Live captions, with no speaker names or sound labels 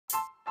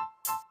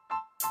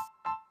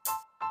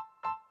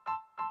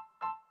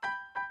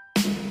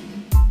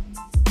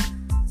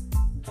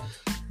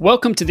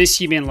Welcome to This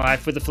Human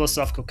Life with the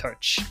Philosophical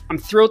Coach. I'm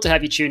thrilled to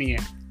have you tuning in.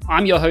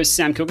 I'm your host,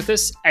 Sam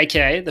Kilgathis,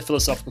 aka the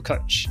Philosophical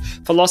Coach,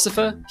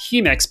 philosopher,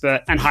 human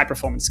expert, and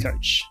high-performance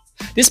coach.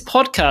 This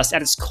podcast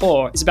at its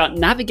core is about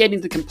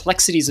navigating the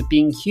complexities of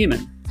being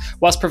human,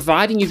 whilst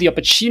providing you the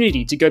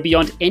opportunity to go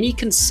beyond any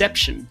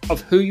conception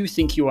of who you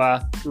think you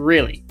are,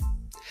 really.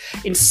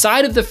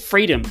 Inside of the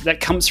freedom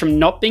that comes from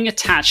not being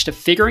attached to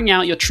figuring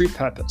out your true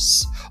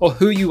purpose, or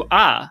who you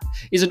are,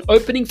 is an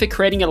opening for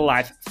creating a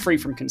life free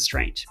from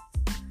constraint.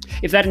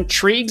 If that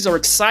intrigues or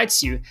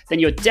excites you, then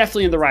you're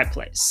definitely in the right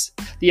place.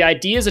 The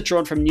ideas are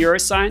drawn from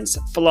neuroscience,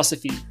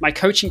 philosophy, my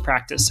coaching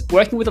practice,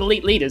 working with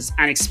elite leaders,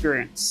 and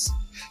experience.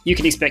 You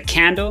can expect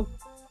candor,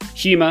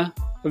 humor,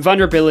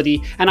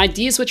 vulnerability, and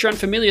ideas which are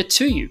unfamiliar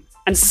to you,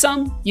 and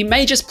some you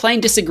may just plain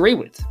disagree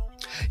with.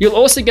 You'll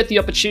also get the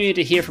opportunity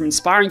to hear from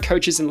inspiring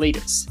coaches and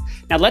leaders.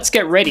 Now let's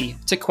get ready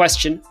to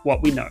question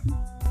what we know.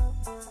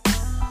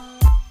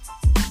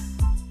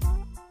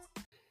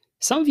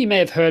 Some of you may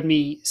have heard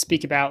me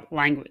speak about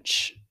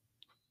language.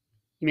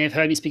 You may have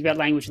heard me speak about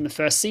language in the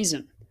first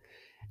season.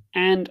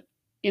 And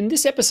in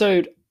this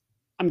episode,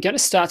 I'm going to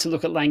start to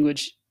look at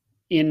language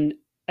in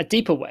a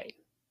deeper way,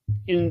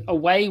 in a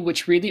way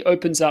which really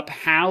opens up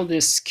how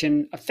this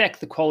can affect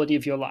the quality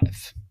of your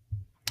life.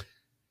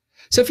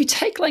 So if you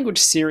take language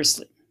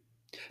seriously,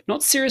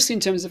 not seriously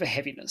in terms of a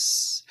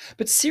heaviness,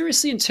 but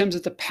seriously in terms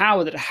of the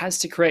power that it has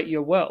to create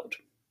your world,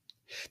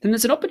 then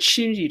there's an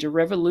opportunity to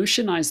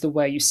revolutionize the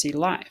way you see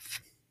life,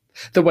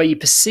 the way you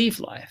perceive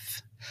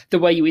life, the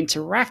way you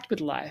interact with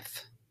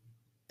life,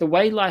 the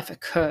way life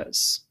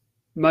occurs,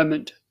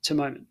 moment to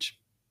moment.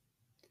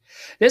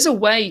 There's a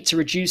way to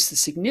reduce the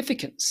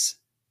significance,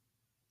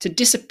 to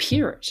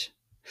disappear it,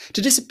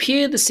 to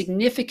disappear the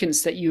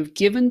significance that you've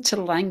given to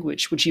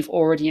language which you've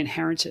already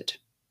inherited,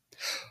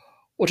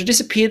 or to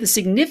disappear the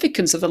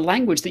significance of the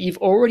language that you've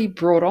already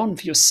brought on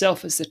for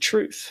yourself as the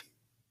truth.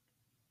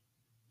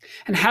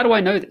 And how do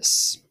I know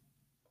this?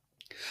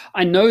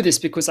 I know this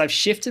because I've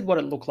shifted what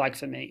it looked like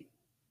for me.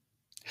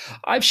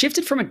 I've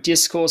shifted from a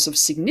discourse of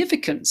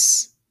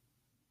significance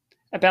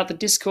about the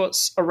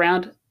discourse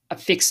around a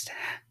fixed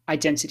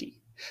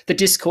identity, the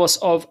discourse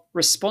of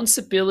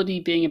responsibility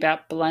being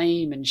about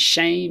blame and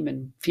shame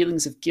and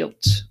feelings of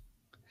guilt,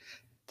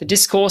 the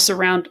discourse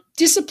around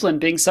discipline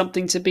being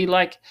something to be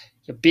like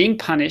you're being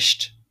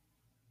punished,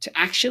 to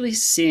actually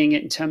seeing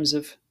it in terms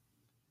of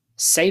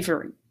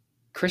savoring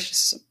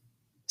criticism.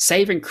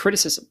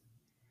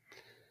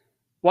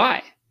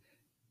 Why?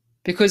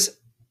 Because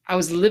I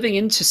was living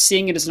into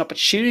seeing it as an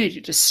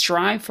opportunity to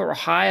strive for a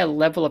higher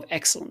level of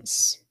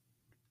excellence.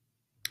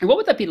 And what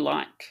would that be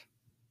like?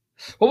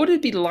 What would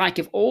it be like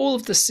if all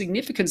of the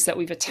significance that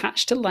we've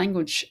attached to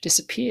language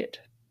disappeared?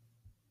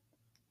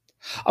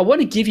 I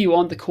want to give you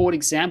on the court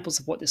examples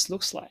of what this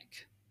looks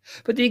like,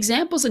 but the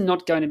examples are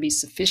not going to be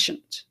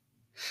sufficient.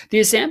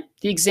 The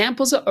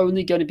examples are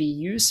only going to be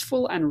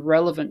useful and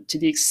relevant to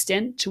the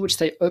extent to which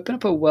they open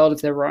up a world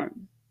of their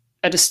own,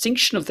 a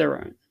distinction of their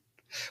own,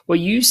 where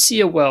you see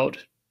a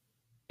world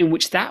in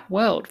which that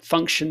world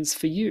functions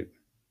for you.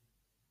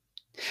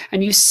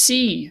 And you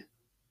see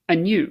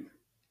anew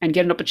and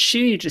get an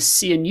opportunity to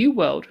see a new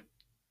world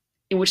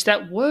in which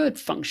that word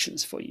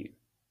functions for you.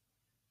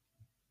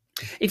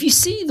 If you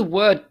see the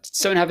words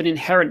don't have an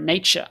inherent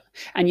nature,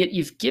 and yet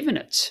you've given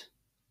it,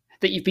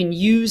 that you've been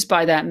used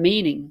by that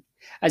meaning,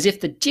 as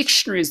if the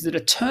dictionary is the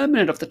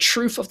determinant of the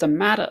truth of the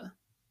matter,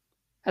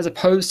 as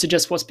opposed to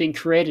just what's being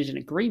created in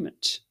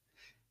agreement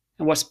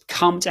and what's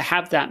come to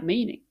have that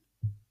meaning.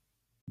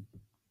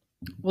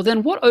 Well,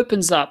 then what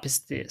opens up is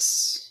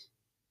this.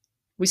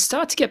 We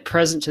start to get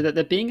present to that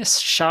there being a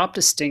sharp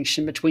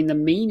distinction between the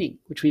meaning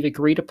which we've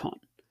agreed upon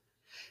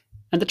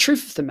and the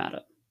truth of the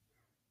matter.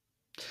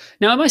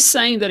 Now, am I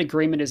saying that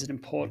agreement isn't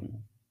important?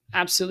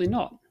 Absolutely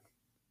not.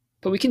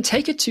 But we can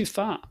take it too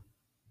far.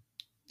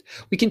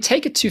 We can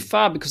take it too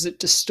far because it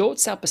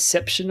distorts our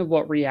perception of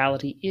what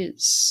reality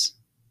is.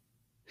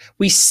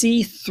 We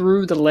see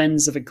through the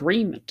lens of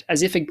agreement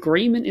as if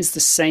agreement is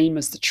the same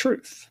as the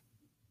truth,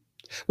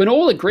 when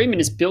all agreement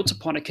is built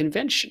upon a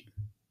convention.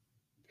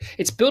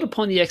 It's built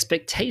upon the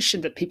expectation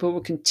that people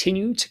will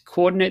continue to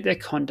coordinate their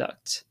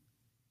conduct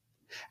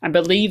and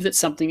believe that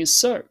something is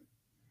so.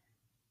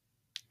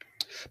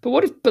 But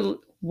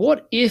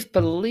what if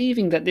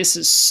believing that this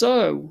is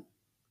so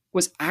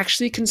was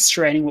actually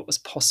constraining what was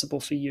possible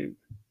for you?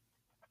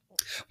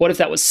 What if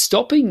that was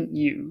stopping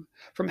you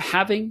from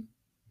having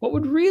what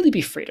would really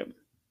be freedom?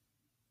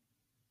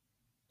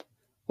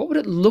 What would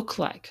it look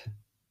like?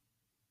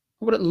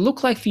 What would it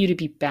look like for you to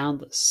be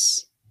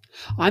boundless?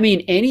 I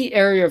mean, any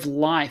area of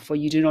life where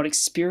you do not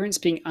experience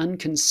being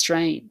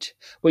unconstrained,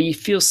 where you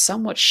feel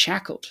somewhat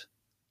shackled.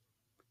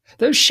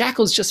 Those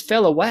shackles just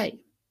fell away.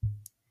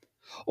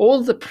 All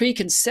of the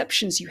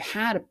preconceptions you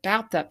had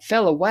about that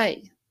fell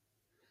away.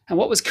 And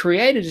what was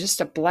created is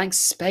just a blank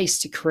space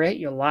to create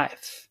your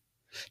life,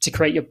 to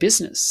create your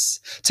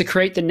business, to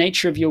create the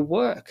nature of your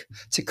work,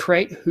 to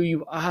create who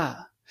you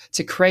are,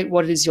 to create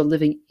what it is you're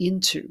living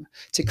into,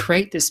 to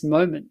create this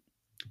moment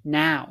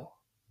now,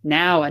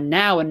 now and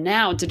now and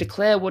now, and to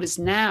declare what is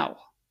now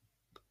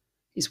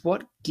is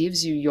what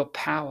gives you your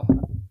power.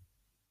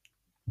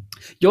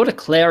 You're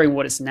declaring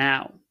what is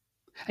now,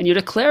 and you're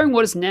declaring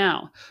what is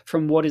now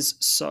from what is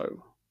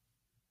so.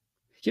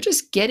 You're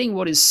just getting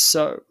what is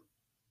so,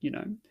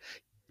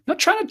 not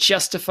trying to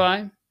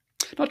justify,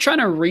 not trying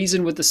to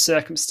reason with the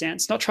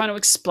circumstance, not trying to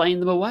explain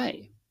them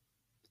away.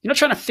 You're not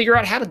trying to figure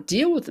out how to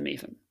deal with them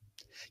even.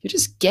 You're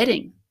just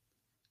getting.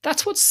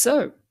 That's what's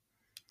so.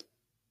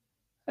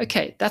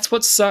 Okay, that's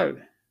what's so.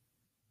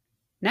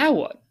 Now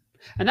what?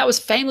 And that was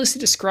famously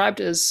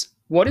described as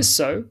what is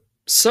so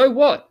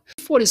what?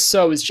 If what is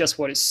so is just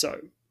what is so,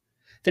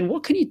 then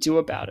what can you do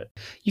about it?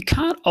 You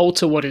can't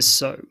alter what is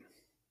so.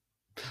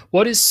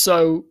 What is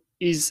so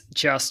is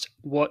just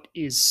what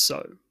is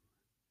so.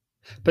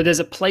 But there's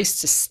a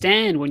place to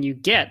stand when you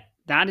get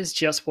that is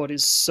just what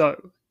is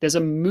so. There's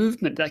a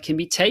movement that can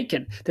be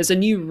taken. There's a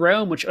new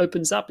realm which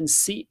opens up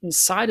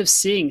inside of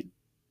seeing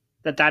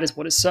that is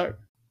what is so.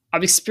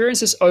 I've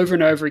experienced this over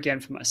and over again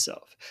for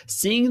myself,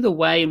 seeing the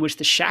way in which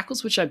the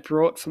shackles which I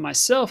brought for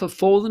myself have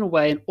fallen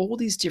away in all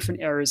these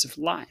different areas of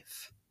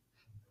life.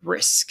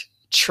 Risk,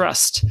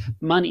 trust,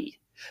 money.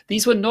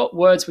 These were not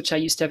words which I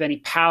used to have any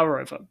power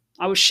over.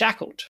 I was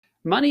shackled.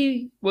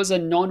 Money was a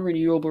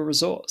non-renewable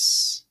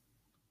resource.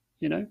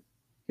 It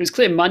was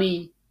clear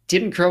money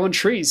didn't grow on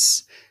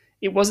trees.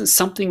 It wasn't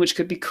something which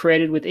could be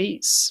created with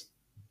ease.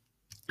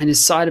 And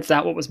inside of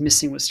that, what was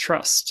missing was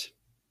trust.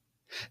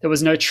 There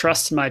was no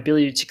trust in my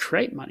ability to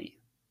create money.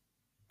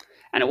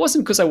 And it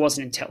wasn't because I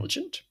wasn't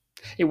intelligent.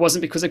 It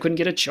wasn't because I couldn't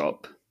get a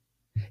job.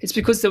 It's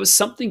because there was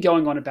something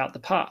going on about the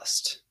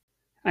past.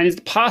 And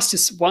the past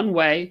is one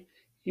way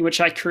in which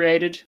I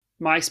created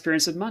my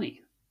experience of money.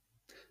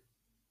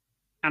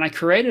 And I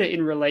created it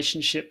in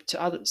relationship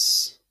to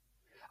others.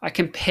 I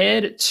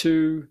compared it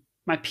to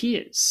my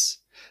peers,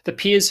 the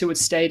peers who had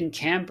stayed in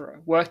Canberra,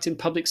 worked in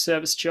public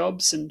service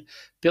jobs and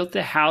built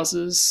their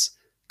houses,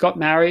 got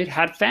married,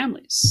 had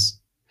families.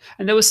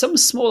 And there was some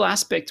small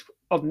aspect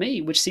of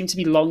me which seemed to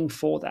be longing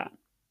for that.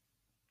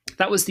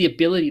 That was the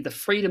ability, the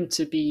freedom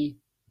to be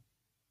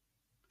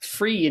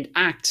free and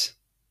act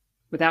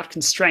without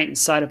constraint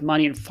inside of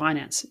money and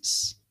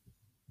finances.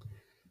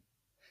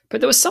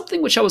 But there was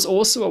something which I was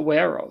also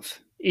aware of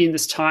in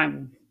this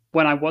time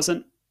when I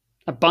wasn't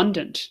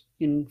abundant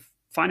in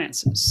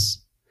finances.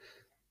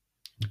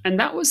 And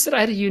that was that I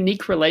had a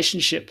unique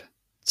relationship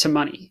to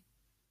money.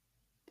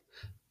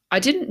 I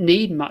didn't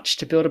need much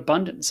to build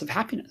abundance of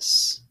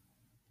happiness,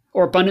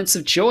 or abundance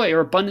of joy, or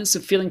abundance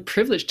of feeling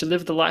privileged to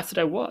live the life that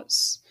I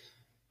was.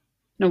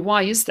 Now,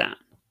 why is that?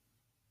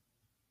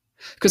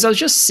 Because I was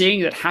just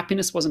seeing that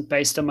happiness wasn't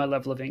based on my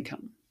level of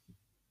income.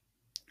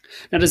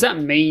 Now, does that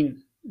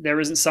mean there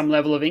isn't some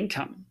level of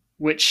income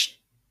which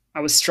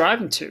I was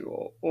striving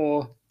to,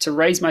 or to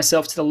raise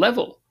myself to the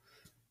level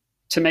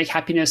to make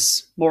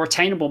happiness more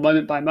attainable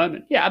moment by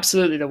moment? Yeah,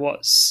 absolutely there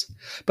was.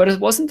 But it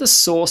wasn't the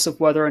source of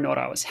whether or not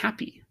I was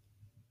happy.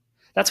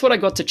 That's what I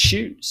got to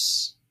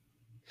choose.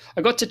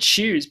 I got to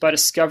choose by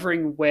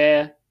discovering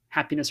where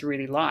happiness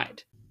really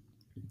lied.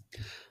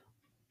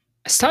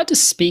 I started to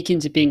speak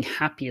into being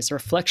happy as a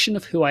reflection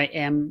of who I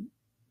am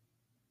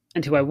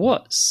and who I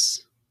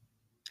was.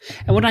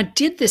 And when I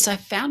did this, I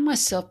found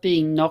myself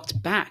being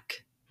knocked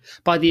back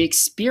by the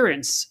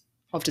experience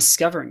of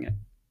discovering it.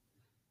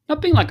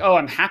 Not being like, oh,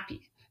 I'm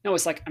happy. No,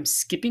 it's like I'm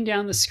skipping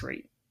down the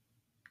street.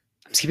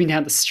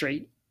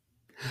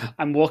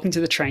 I'm walking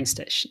to the train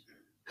station.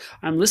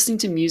 I'm listening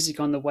to music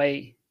on the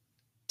way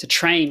to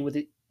train with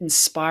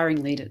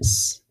inspiring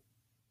leaders.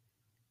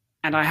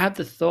 And I have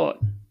the thought,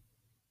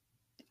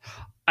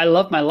 I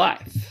love my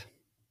life.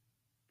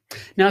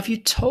 Now,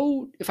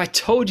 if I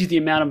told you the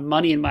amount of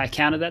money in my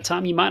account at that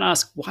time, you might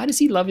ask, why does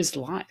he love his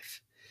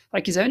life?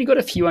 Like, he's only got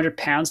a few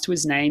 £100s to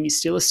his name. He's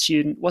still a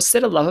student. What's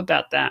there to love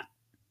about that?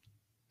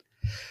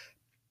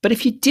 But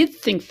if you did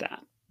think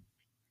that,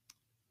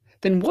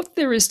 then what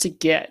there is to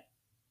get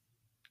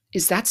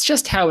is that's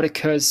just how it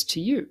occurs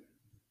to you.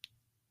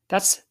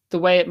 That's the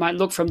way it might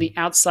look from the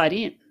outside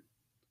in.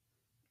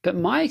 But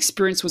my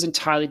experience was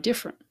entirely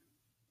different.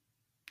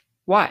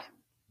 Why?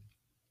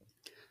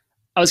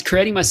 I was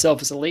creating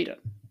myself as a leader.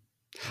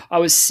 I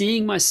was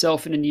seeing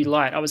myself in a new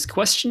light. I was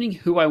questioning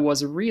who I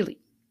was really.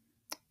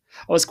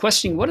 I was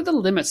questioning, what are the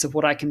limits of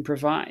what I can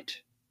provide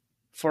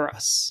for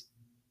us?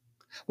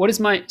 What is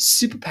my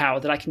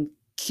superpower that I can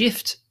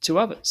gift to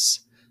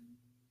others?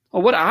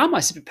 Or what are my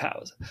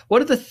superpowers?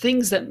 What are the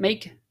things that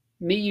make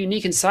me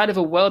unique inside of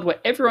a world where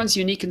everyone's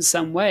unique in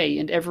some way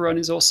and everyone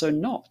is also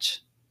not?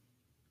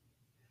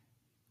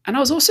 And I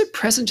was also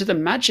present to the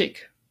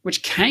magic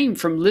which came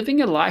from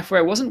living a life where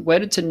I wasn't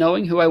wedded to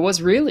knowing who I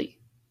was really.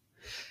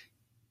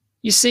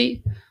 You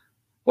see,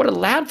 what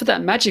allowed for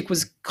that magic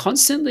was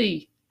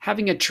constantly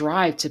having a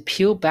drive to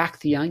peel back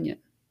the onion,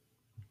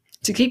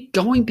 to keep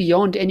going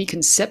beyond any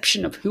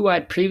conception of who I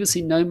had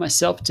previously known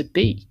myself to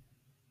be.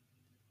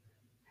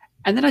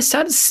 And then I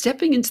started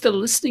stepping into the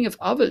listening of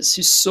others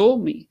who saw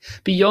me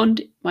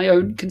beyond my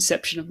own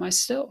conception of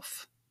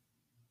myself.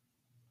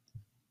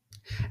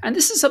 And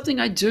this is something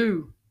I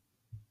do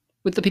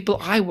with the people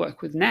I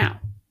work with now.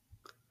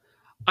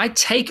 I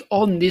take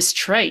on this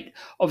trait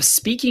of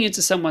speaking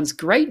into someone's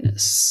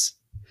greatness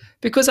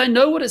because I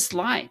know what it's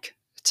like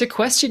to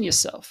question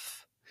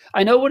yourself.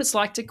 I know what it's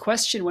like to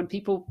question when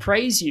people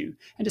praise you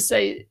and to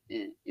say,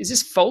 is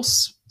this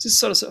false? Is this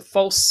sort of a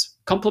false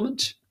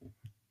compliment?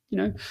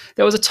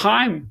 There was a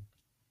time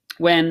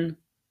when,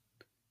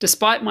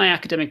 despite my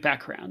academic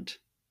background,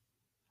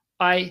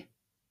 I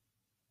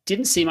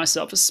didn't see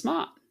myself as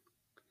smart.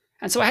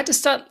 And so I had to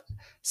start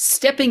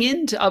stepping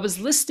into others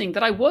listening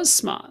that I was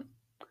smart.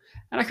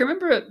 And I can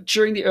remember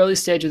during the early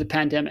stage of the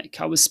pandemic,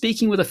 I was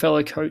speaking with a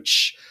fellow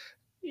coach,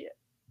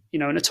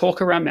 in a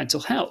talk around mental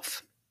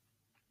health.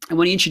 And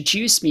when he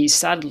introduced me, he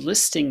started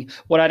listing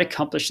what I'd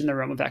accomplished in the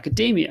realm of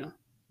academia.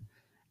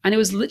 And it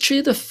was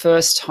literally the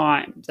first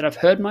time that I've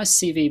heard my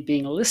CV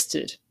being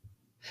listed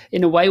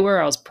in a way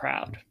where I was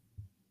proud.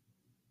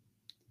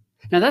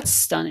 Now that's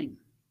stunning.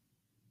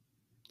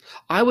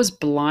 I was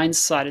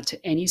blindsided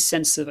to any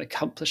sense of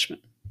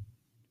accomplishment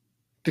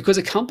because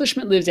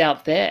accomplishment lived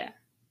out there.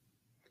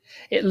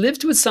 It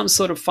lived with some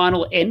sort of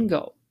final end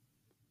goal,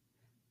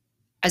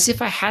 as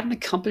if I hadn't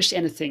accomplished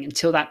anything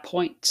until that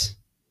point.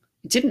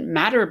 It didn't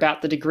matter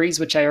about the degrees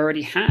which I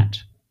already had.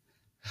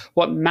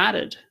 What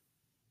mattered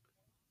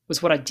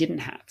was what I didn't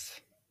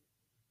have.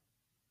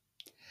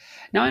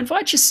 Now I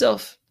invite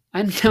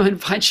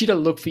you to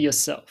look for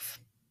yourself.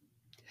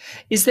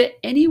 Is there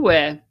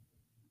anywhere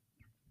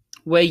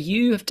where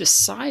you have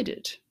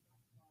decided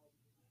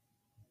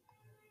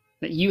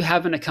that you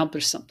haven't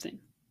accomplished something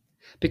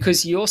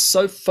because you're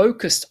so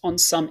focused on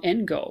some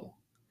end goal,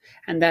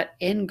 and that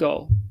end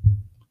goal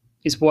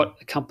is what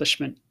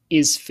accomplishment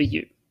is for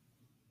you?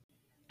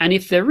 And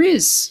if there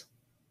is,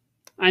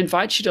 I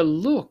invite you to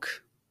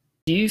look.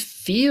 Do you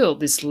feel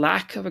this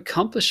lack of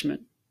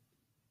accomplishment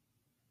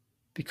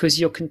because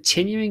you're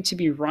continuing to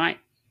be right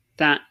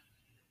that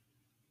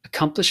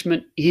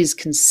accomplishment is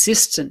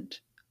consistent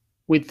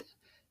with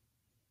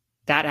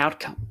that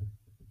outcome?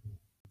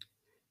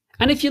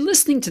 And if you're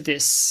listening to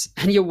this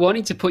and you're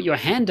wanting to put your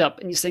hand up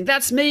and you're saying,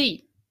 that's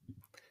me,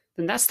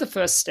 then that's the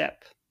first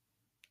step.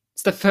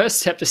 It's the first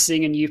step to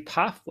seeing a new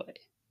pathway,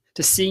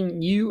 to seeing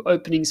new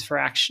openings for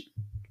action.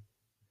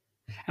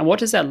 And what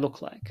does that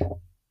look like?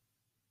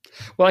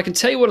 Well, I can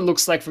tell you what it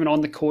looks like from an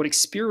on-the-court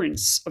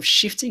experience of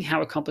shifting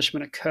how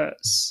accomplishment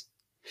occurs,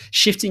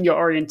 shifting your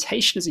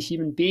orientation as a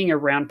human being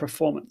around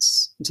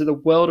performance into the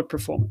world of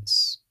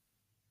performance.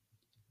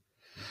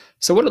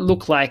 So what it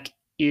looked like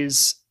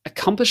is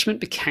accomplishment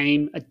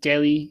became a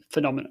daily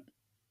phenomenon,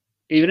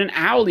 even an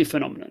hourly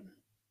phenomenon,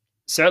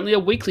 certainly a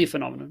weekly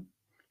phenomenon.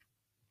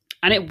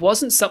 And it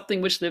wasn't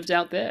something which lived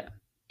out there.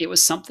 It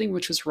was something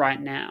which was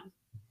right now.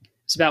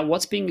 It's about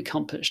what's being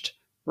accomplished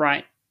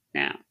right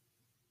now.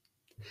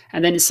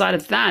 And then inside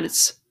of that,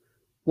 it's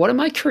what am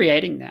I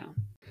creating now?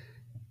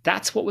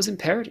 That's what was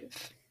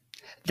imperative.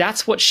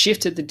 That's what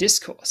shifted the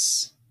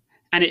discourse.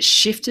 And it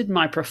shifted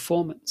my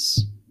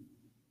performance.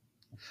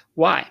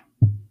 Why?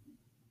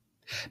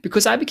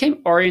 Because I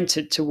became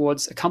oriented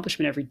towards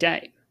accomplishment every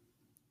day.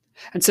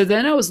 And so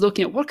then I was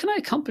looking at what can I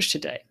accomplish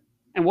today?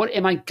 And what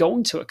am I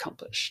going to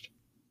accomplish?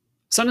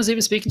 Sometimes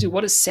even speaking to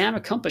what has Sam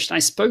accomplished? And I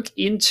spoke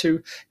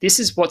into this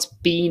is what's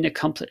been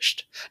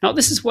accomplished. Not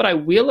this is what I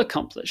will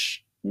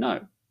accomplish.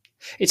 No.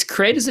 It's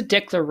created as a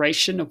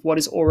declaration of what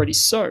is already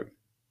so.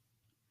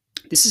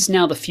 This is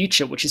now the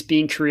future which is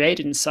being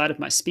created inside of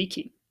my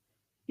speaking,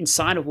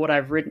 inside of what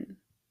I've written,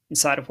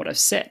 inside of what I've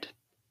said.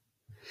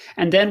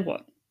 And then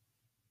what?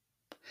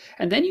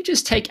 And then you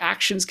just take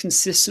actions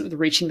consistent with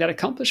reaching that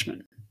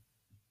accomplishment.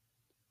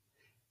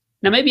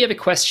 Now, maybe you have a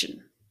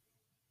question.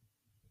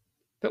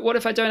 But what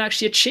if I don't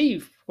actually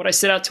achieve what I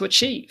set out to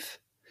achieve?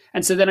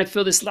 And so then I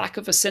feel this lack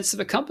of a sense of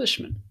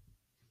accomplishment.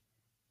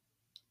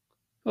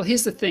 Well,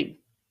 here's the thing.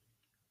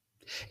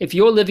 If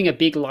you're living a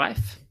big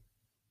life,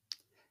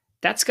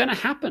 that's going to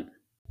happen.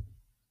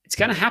 It's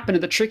going to happen.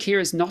 And the trick here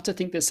is not to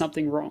think there's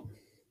something wrong.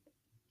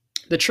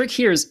 The trick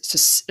here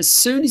is as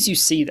soon as you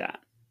see that,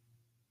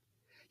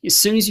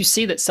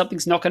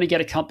 something's not going to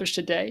get accomplished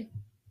today,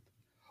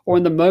 or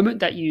in the moment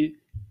that you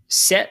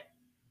set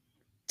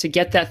to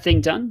get that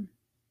thing done,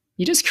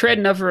 you just create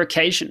another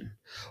occasion,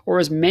 or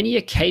as many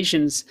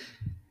occasions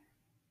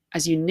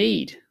as you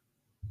need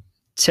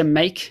to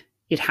make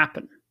it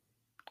happen,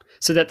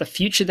 so that the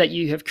future that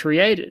you have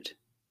created,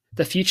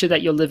 the future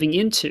that you're living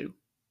into,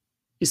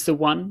 is the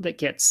one that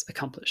gets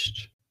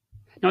accomplished.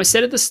 Now, I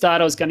said at the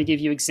start I was going to give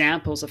you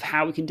examples of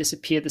how we can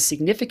disappear the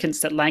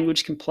significance that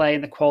language can play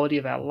in the quality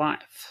of our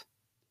life.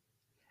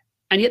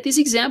 And yet these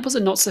examples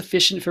are not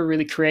sufficient for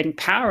really creating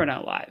power in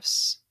our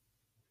lives.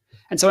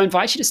 And so I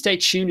invite you to stay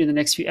tuned in the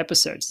next few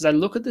episodes as I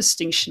look at the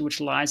distinction which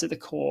lies at the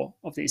core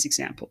of these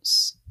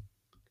examples.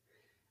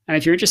 And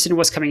if you're interested in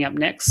what's coming up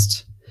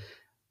next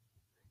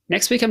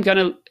week I'm going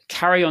to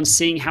carry on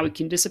seeing how we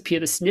can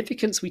disappear the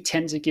significance we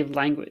tend to give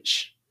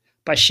language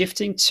by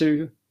shifting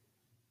to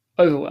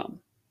overwhelm,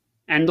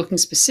 and looking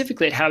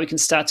specifically at how we can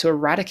start to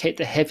eradicate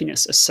the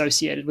heaviness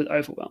associated with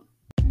overwhelm.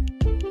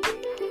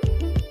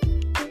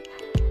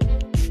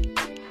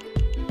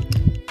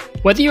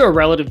 Whether you're a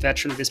relative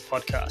veteran of this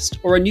podcast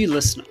or a new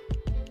listener,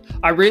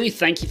 I really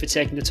thank you for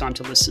taking the time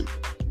to listen.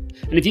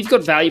 And if you've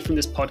got value from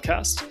this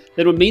podcast,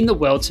 then it would mean the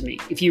world to me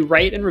if you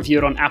rate and review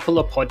it on Apple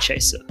or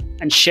Podchaser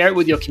and share it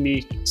with your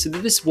community so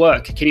that this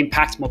work can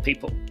impact more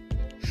people.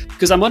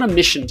 Because I'm on a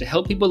mission to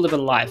help people live a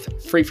life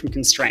free from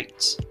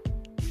constraints.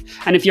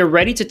 And if you're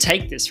ready to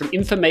take this from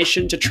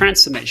information to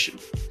transformation,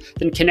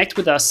 then connect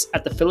with us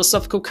at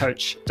thephilosophical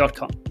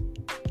coach.com.